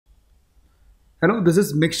Hello, this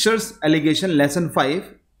is mixtures alligation lesson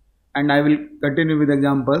 5 and I will continue with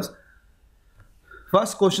examples.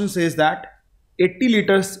 First question says that 80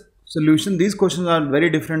 liters solution. These questions are very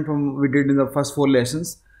different from we did in the first 4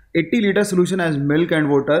 lessons. 80 liter solution has milk and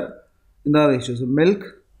water in the ratio. So milk,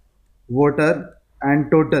 water and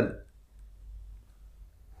total.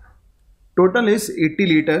 Total is 80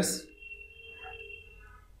 liters,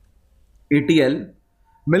 ATL.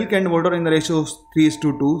 Milk and water in the ratio of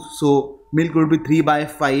 3:2. So milk would be 3 by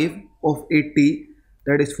 5 of 80,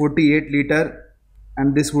 that is 48 liter,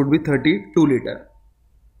 and this would be 32 liter.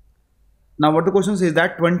 Now what the question says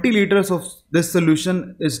that 20 liters of this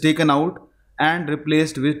solution is taken out and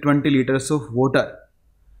replaced with 20 liters of water.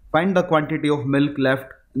 Find the quantity of milk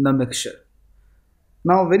left in the mixture.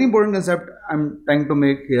 Now very important concept I am trying to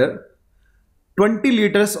make here. 20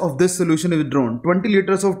 liters of this solution is withdrawn. 20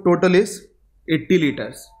 liters of total is 80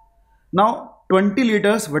 liters. Now 20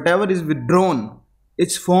 liters whatever is withdrawn,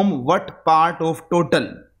 it's from what part of total?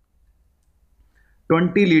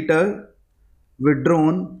 20 liter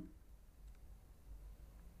withdrawn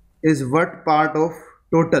is what part of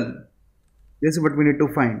total? This is what we need to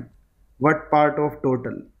find. What part of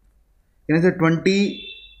total? Can I say 20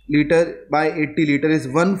 liter by 80 liter is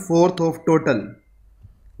 1/4 of total.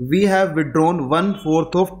 We have withdrawn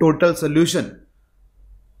 1/4 of total solution.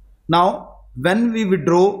 Now when we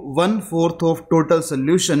withdraw 1/4 of total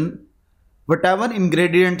solution, whatever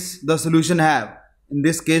ingredients the solution have, in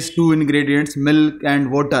this case 2 ingredients, milk and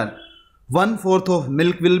water, 1/4 of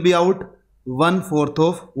milk will be out, 1/4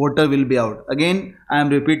 of water will be out. Again I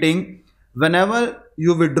am repeating, whenever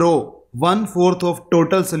you withdraw 1/4 of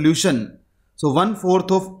total solution, so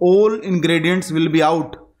 1/4 of all ingredients will be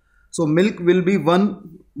out. So milk will be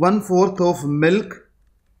 1/4 of milk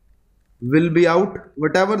will be out,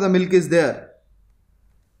 whatever the milk is there.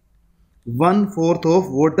 1/4 of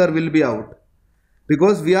water will be out,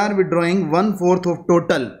 because we are withdrawing 1/4 of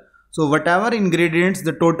total. So whatever ingredients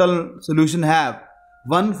the total solution have,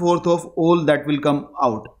 1/4 of all that will come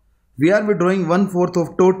out. We are withdrawing 1/4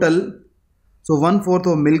 of total, so 1/4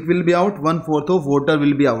 of milk will be out, 1/4 of water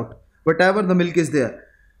will be out, whatever the milk is there.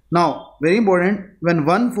 Now very important, when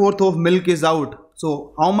 1/4 of milk is out, so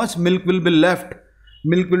how much milk will be left?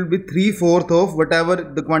 Milk will be 3/4 of whatever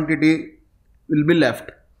the quantity will be left,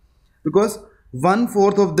 because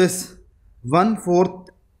 1/4 of this, 1/4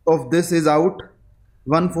 of this is out,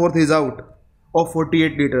 1/4 is out of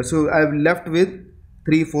 48 liters. So I have left with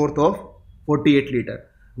 3/4 of 48 liter.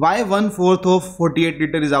 Why 1/4 of 48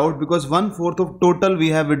 liter is out? Because 1/4 of total we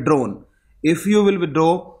have withdrawn. If you will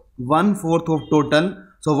withdraw 1/4 of total,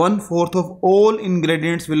 so 1/4 of all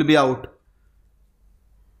ingredients will be out.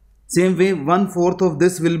 Same way 1/4 of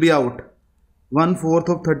this will be out, 1/4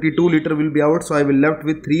 of 32 liter will be out, so I will left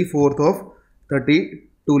with 3/4 of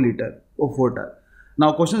 32 liter of water.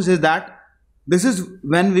 Now question says that this is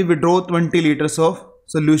when we withdraw 20 liters of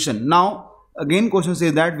solution. Now again question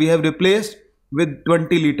says that we have replaced with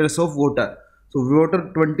 20 liters of water. So water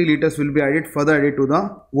 20 liters will be added, further added to the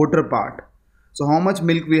water part. So how much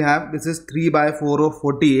milk we have? This is 3 by 4 of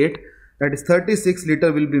 48, that is 36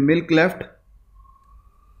 liter will be milk left,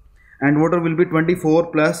 and water will be 24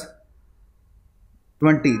 plus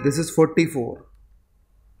 20, this is 44.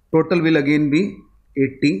 Total will again be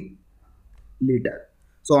 80 liter.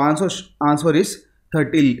 So answer is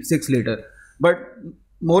 36 liter. But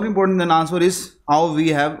more important than answer is how we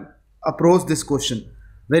have approached this question.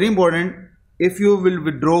 Very important, if you will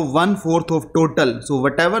withdraw 1/4 of total, so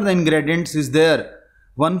whatever the ingredients is there,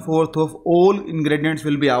 1/4 of all ingredients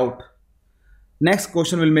will be out. Next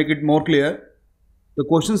question will make it more clear. The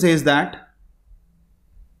question says that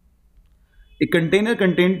a container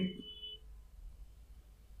contains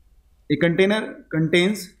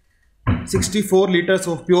 64 liters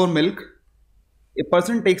of pure milk. A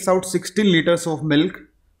person takes out 16 liters of milk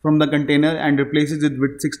from the container and replaces it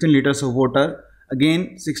with 16 liters of water. Again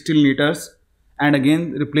 16 liters and again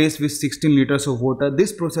replaced with 16 liters of water.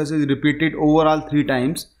 This process is repeated overall 3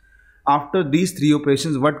 times. After these 3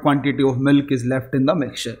 operations, what quantity of milk is left in the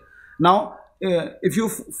mixture? Now if you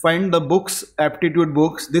find the books, aptitude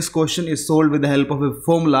books, this question is solved with the help of a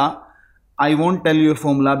formula. I won't tell you a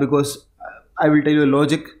formula because I will tell you a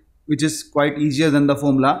logic which is quite easier than the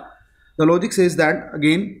formula. The logic says that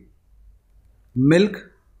again milk,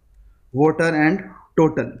 water and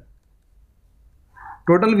total.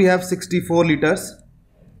 Total we have 64 liters.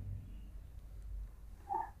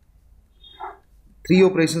 3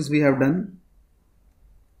 operations we have done.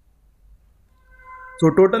 So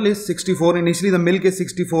total is 64. Initially the milk is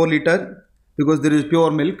 64 liter because there is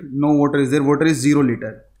pure milk, no water is there, water is 0 liter.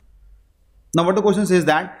 Now what the question says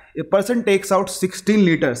that a person takes out 16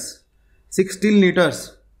 liters 16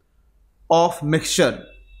 liters of mixture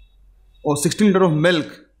or 16 liters of milk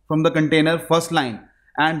from the container first line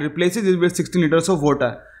and replaces it with 16 liters of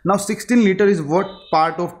water. Now 16 liter is what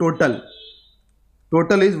part of total?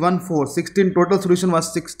 Total is 1/4. 16 total solution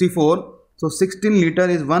was 64. So 16 liter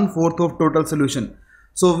is 1/4 of total solution.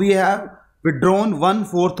 So we have withdrawn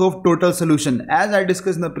 1/4 of total solution. As I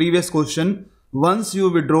discussed in the previous question, once you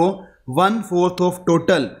withdraw 1/4 of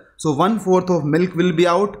total, so 1/4 of milk will be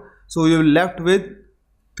out. So you will left with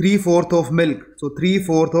 3/4 of milk. So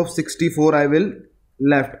 3/4 of 64 I will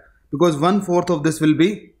left, because 1/4 of this will be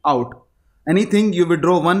out. Anything you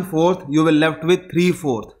withdraw 1/4, you will left with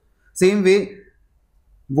 3/4. Same way,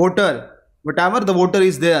 water, whatever the water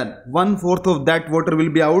is there, 1/4 of that water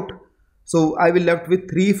will be out. So I will left with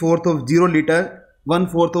 3/4 of 0 liter,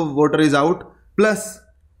 1/4 of water is out. Plus,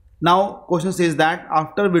 now question says that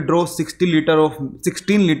after withdraw 16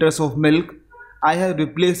 liters of milk, I have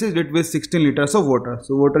replaced it with 16 liters of water.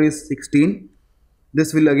 So water is 16.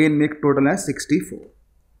 This will again make total as 64.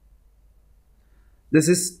 This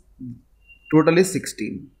is total is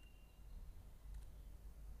 16.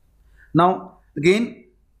 Now again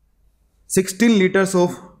 16 liters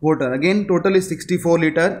of water. Again total is 64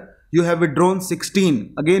 liter. You have withdrawn 16.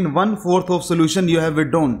 Again 1/4 of solution you have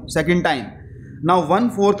withdrawn second time. Now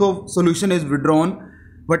 1/4 of solution is withdrawn.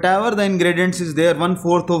 Whatever the ingredients is there,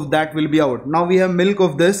 1/4 of that will be out. Now we have milk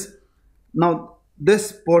of this. Now this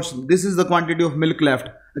portion, this is the quantity of milk left.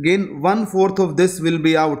 Again 1/4 of this will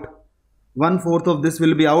be out. 1/4 of this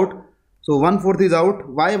will be out. So 1/4 is out.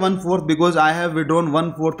 Why 1/4? Because I have withdrawn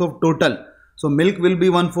 1/4 of total. So milk will be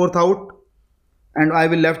 1/4 out and I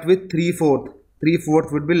will left with 3/4. 3/4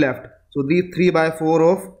 would be left. So the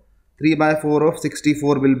 3/4 of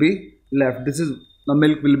 64 will be left. This is the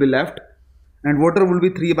milk will be left, and water will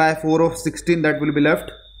be 3/4 of 16, that will be left,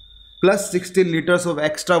 plus 16 liters of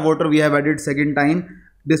extra water we have added second time.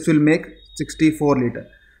 This will make 64 liter,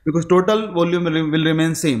 because total volume will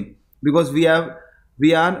remain same, because we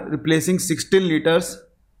are replacing 16 liters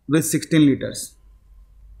with 16 liters.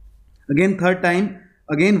 Again third time,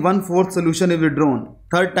 again 1/4 solution is withdrawn.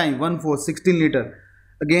 Third time 1/4 16 liter.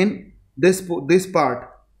 Again this part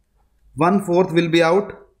 1/4 will be out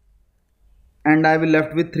and I will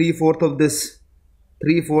left with 3/4 of this.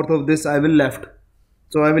 3/4 of this I will left.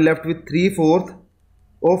 So I will left with 3/4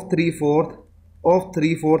 of 3/4 of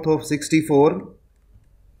 3/4 of 64.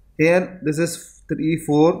 Here this is 3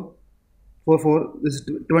 4 4 4, this is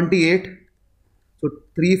 28. So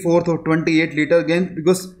 3/4 of 28 liter again,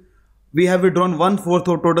 because we have withdrawn 1/4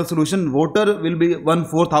 of total solution. Water will be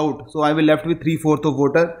 1/4 out. So I will left with 3/4 of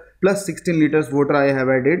water plus 16 liters water I have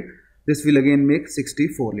added. This will again make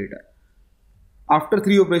 64 liter. After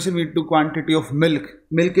 3 operation, we took quantity of milk.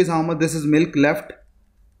 Milk is how much? This is milk left.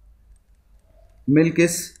 Milk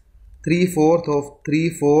is 3/4 of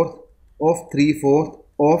 3/4 of 3/4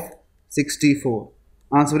 of 64.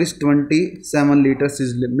 Answer is 27 liters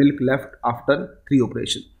is milk left after 3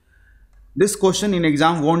 operation. This question in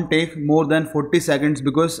exam won't take more than 40 seconds,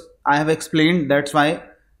 because I have explained. That's why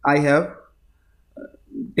I have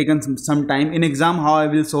taken some time. In exam, how I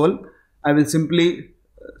will solve? I will simply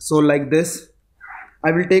solve like this.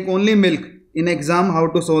 I will take only milk. In exam, how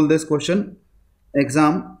to solve this question?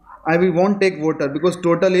 Exam, I won't take water, because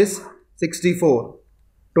total is 64.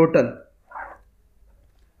 Total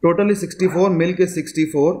is 64. Milk is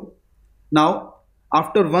 64. Now,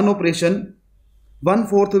 after one operation,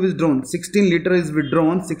 1/4 is withdrawn. 16 liter is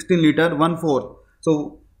withdrawn. 16 liter 1/4. So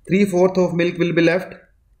 3/4 of milk will be left.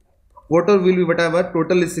 Water will be whatever.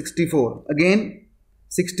 Total is 64. Again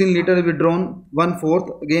 16 liter is withdrawn. 1/4.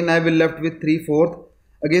 Again I will left with 3/4.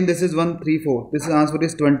 Again this is 1/3/4. This answer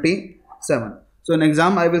is 27. So in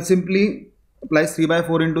exam I will simply apply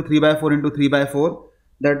 3/4 into 3/4 into 3/4.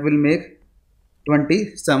 That will make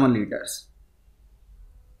 27 liters.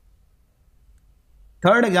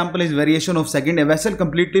 Third example is variation of second. A vessel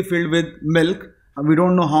completely filled with milk. We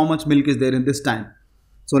don't know how much milk is there in this time.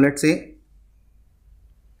 So let's say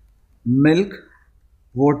milk,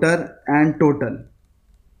 water and total.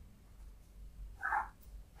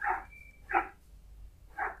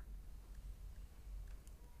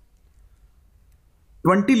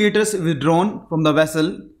 20 liters withdrawn from the vessel,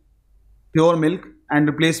 pure milk, and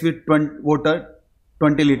replaced with water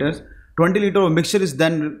 20 liters. 20 liter of mixture is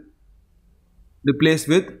then replaced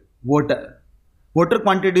with water. Water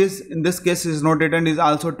quantities in this case is not written, is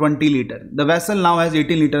also 20 liter. The vessel now has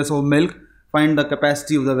 18 liters of milk. Find the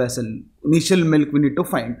capacity of the vessel. Initial milk we need to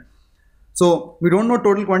find. So we don't know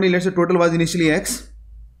total quantity. Let's say total was initially X.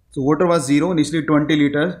 So water was 0. Initially 20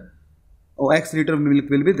 liters or X liter of milk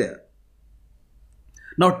will be there.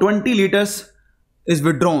 Now 20 liters is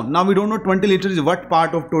withdrawn. Now we don't know 20 liter is what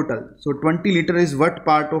part of total. So 20 liter is what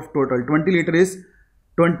part of total? 20 liter is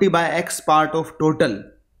 20 by x part of total.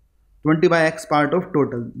 20 by x part of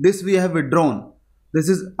total. This we have withdrawn. This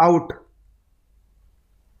is out.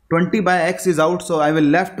 20 by x is out. So I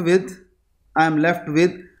am left with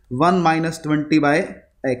 1 minus 20 by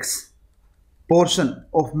x portion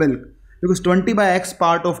of milk. Because 20 by x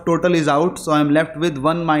part of total is out. So I am left with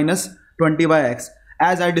 1 minus 20 by x.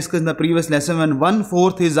 As I discussed in the previous lesson, when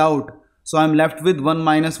 1/4 is out, so I am left with 1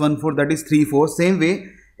 minus 1/4, that is 3/4. Same way,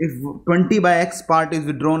 if 20 by x part is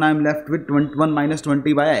withdrawn, I am left with 1 minus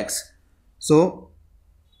 20 by x. So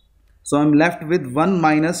I am left with 1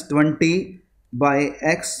 minus 20 by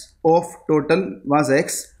x of total was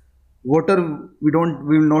x. Water we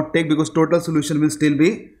will not take because total solution will still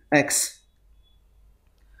be x.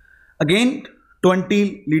 Again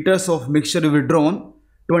 20 liters of mixture withdrawn.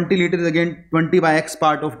 20 liters again 20 by x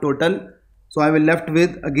part of total. So I will left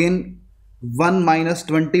with again 1 minus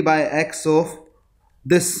 20 by x of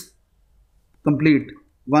this complete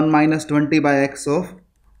 1 minus 20 by x of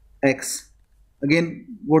x. Again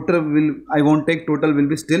water I won't take, total will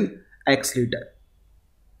be still x liter.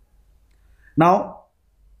 Now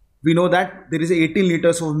we know that there is 18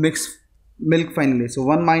 liters of mixed milk finally. So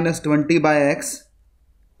 1 minus 20 by x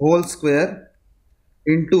whole square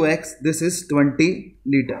into x, this is 20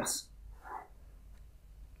 liters.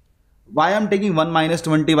 Why I am taking 1 minus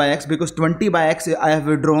 20 by x? Because 20 by x I have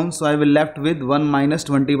withdrawn, so I will left with 1 minus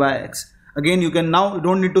 20 by x. Again you can now, you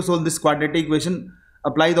don't need to solve this quadratic equation,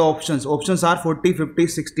 apply the options. Options are 40, 50,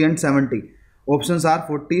 60 and 70. Options are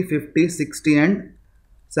 40, 50, 60 and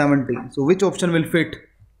 70. So which option will fit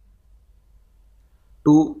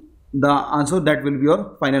to the answer? That will be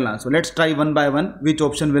your final answer. Let's try one by one which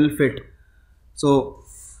option will fit. So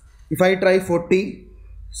if I try 40,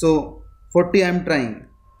 so 40 I am trying.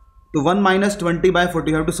 To 1 minus 20 by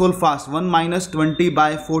 40, you have to solve fast. 1 minus 20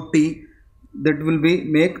 by 40, that will be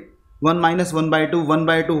make 1 minus 1 by 2, 1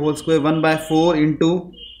 by 2 whole square, 1 by 4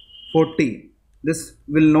 into 40. This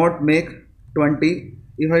will not make 20.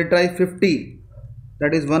 If I try 50,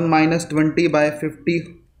 that is 1 minus 20 by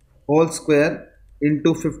 50 whole square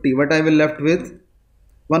into 50. What I will left with?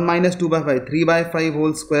 1 minus 2 by 5, 3 by 5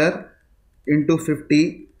 whole square into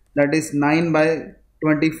 50, that is 9 by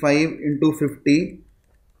 25 into 50,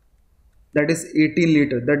 that is 18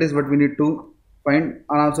 liter. That is what we need to find.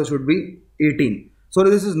 Our answer should be 18. So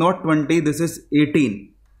this is not 20, this is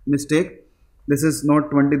 18. Mistake. This is not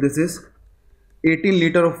 20, this is 18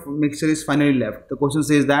 liter of mixture is finally left. The question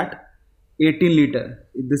says that 18 liter.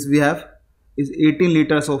 This we have is 18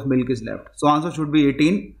 liters of milk is left. So answer should be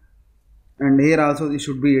 18. And here also it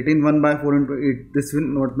should be 18. 1 by 4 into 8. This will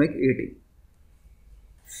not make 18.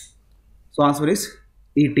 So answer is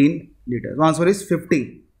 18 liters. So answer is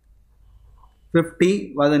 50.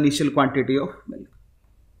 50 was the initial quantity of milk.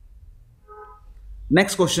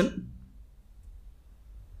 Next question.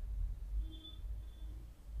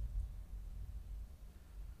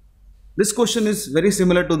 This question is very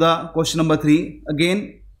similar to the question number 3.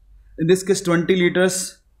 Again, in this case 20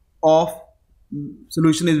 liters of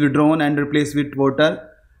solution is withdrawn and replaced with water.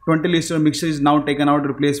 20 liters of mixture is now taken out,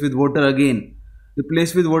 replaced with water again.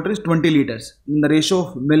 Replaced with water is 20 liters. And the ratio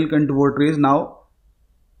of milk and water is now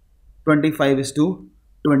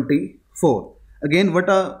 25:24. Again, what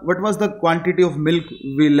was the quantity of milk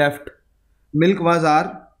we left? Milk was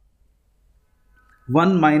our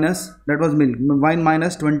 1 minus, that was milk, 1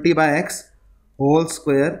 minus 20 by x whole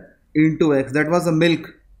square into x. That was the milk.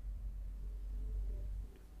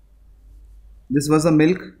 This was the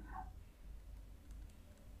milk.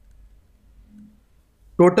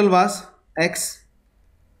 Total was x.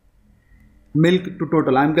 Milk to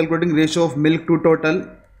total. I am calculating ratio of milk to total.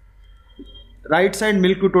 Right side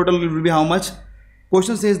milk to total will be how much?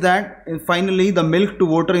 Question says that finally the milk to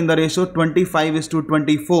water in the ratio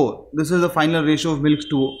 25:24. This is the final ratio of milk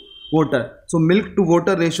to water. So milk to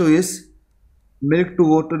water ratio is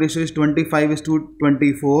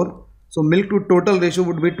 25:24. So milk to total ratio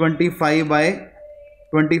would be 25 by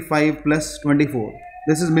 25 plus 24.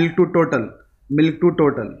 This is milk to total. Milk to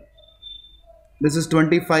total. This is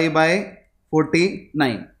 25 by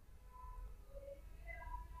 49.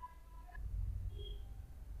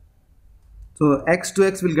 So x to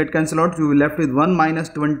x will get cancelled out. You will left with 1 minus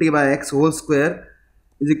 20 by x whole square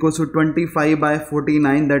is equals to 25 by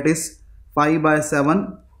 49. That is 5 by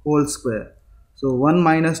 7 whole square. So 1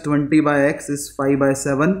 minus 20 by x is 5 by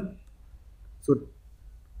 7. So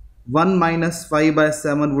 1 minus 5 by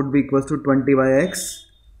 7 would be equals to 20 by x.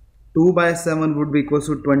 2 by 7 would be equals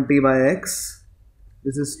to 20 by x.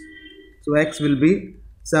 This is, so x will be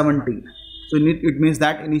 70. So it means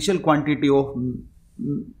that initial quantity of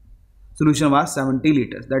solution was 70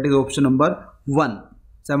 liters. That is option number 1,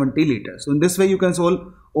 70 liters. So in this way you can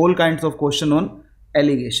solve all kinds of question on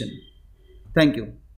alligation. Thank you.